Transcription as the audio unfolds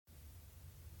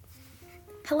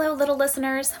Hello, little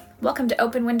listeners. Welcome to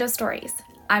Open Window Stories.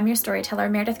 I'm your storyteller,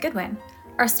 Meredith Goodwin.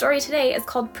 Our story today is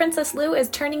called Princess Lou is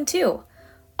Turning 2.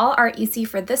 All art you see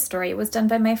for this story was done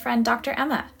by my friend Dr.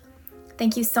 Emma.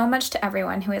 Thank you so much to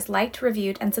everyone who has liked,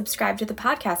 reviewed, and subscribed to the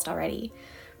podcast already.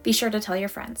 Be sure to tell your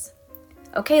friends.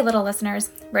 Okay, little listeners,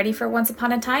 ready for Once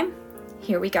Upon a Time?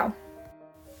 Here we go.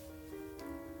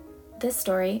 This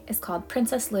story is called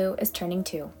Princess Lou is Turning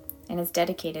 2 and is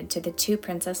dedicated to the two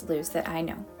Princess Lous that I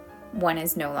know. One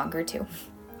is no longer two.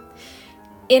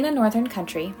 In a northern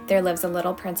country, there lives a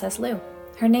little Princess Lou.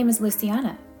 Her name is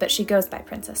Luciana, but she goes by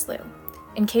Princess Lou.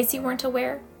 In case you weren't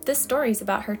aware, this story's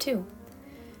about her too.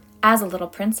 As a little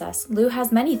princess, Lou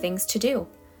has many things to do.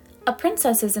 A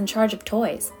princess is in charge of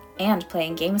toys and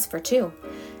playing games for two.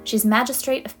 She's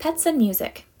magistrate of pets and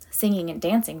music, singing and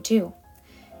dancing too.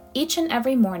 Each and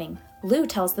every morning, Lou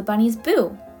tells the bunnies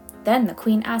boo. Then the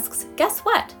queen asks, guess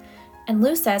what? And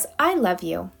Lou says, I love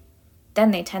you.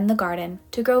 Then they tend the garden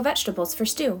to grow vegetables for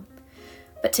stew.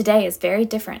 But today is very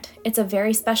different. It's a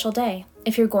very special day.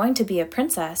 If you're going to be a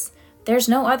princess, there's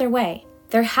no other way.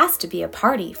 There has to be a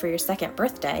party for your second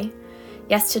birthday.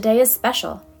 Yes, today is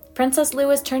special. Princess Lou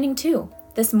is turning 2.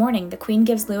 This morning, the queen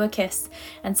gives Lou a kiss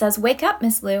and says, wake up,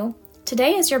 Miss Lou.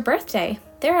 Today is your birthday.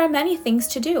 There are many things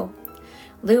to do.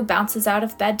 Lou bounces out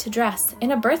of bed to dress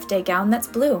in a birthday gown that's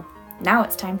blue. Now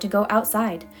it's time to go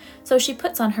outside. So she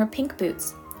puts on her pink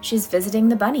boots. She's visiting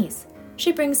the bunnies.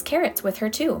 She brings carrots with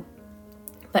her too.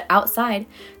 But outside,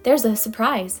 there's a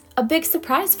surprise, a big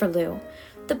surprise for Lou.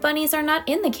 The bunnies are not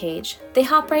in the cage. They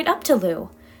hop right up to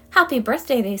Lou. Happy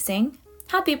birthday, they sing.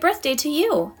 Happy birthday to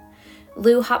you.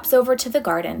 Lou hops over to the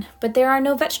garden, but there are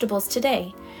no vegetables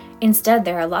today. Instead,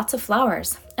 there are lots of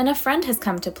flowers, and a friend has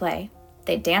come to play.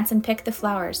 They dance and pick the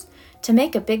flowers to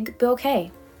make a big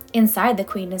bouquet. Inside, the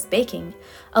queen is baking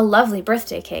a lovely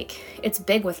birthday cake. It's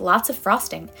big with lots of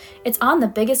frosting. It's on the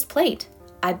biggest plate.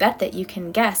 I bet that you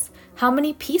can guess how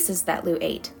many pieces that Lou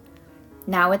ate.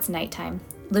 Now it's nighttime.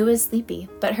 Lou is sleepy,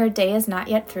 but her day is not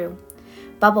yet through.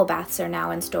 Bubble baths are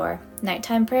now in store.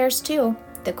 Nighttime prayers too.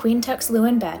 The queen tucks Lou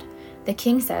in bed. The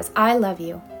king says, I love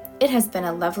you. It has been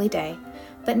a lovely day,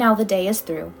 but now the day is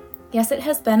through. Yes, it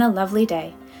has been a lovely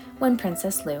day when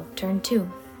Princess Lou turned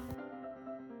 2.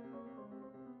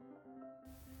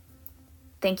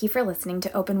 Thank you for listening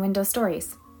to Open Window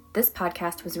Stories. This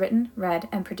podcast was written, read,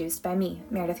 and produced by me,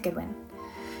 Meredith Goodwin.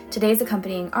 Today's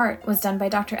accompanying art was done by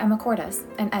Dr. Emma Cordes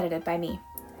and edited by me.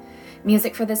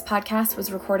 Music for this podcast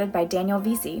was recorded by Daniel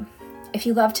Vesey. If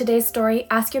you loved today's story,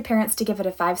 ask your parents to give it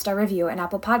a 5-star review in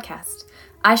Apple Podcasts.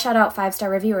 I shout out 5-star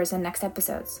reviewers in next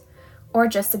episodes. Or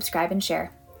just subscribe and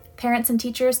share. Parents and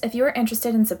teachers, if you are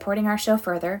interested in supporting our show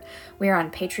further, we are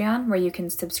on Patreon, where you can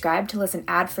subscribe to listen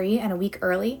ad-free and a week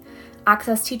early,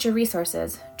 access teacher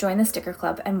resources, join the sticker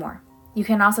club, and more. You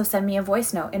can also send me a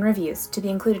voice note in reviews to be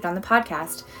included on the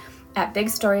podcast at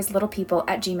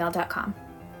bigstorieslittlepeople@gmail.com,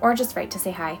 or just write to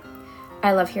say hi.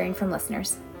 I love hearing from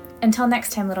listeners. Until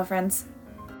next time, little friends.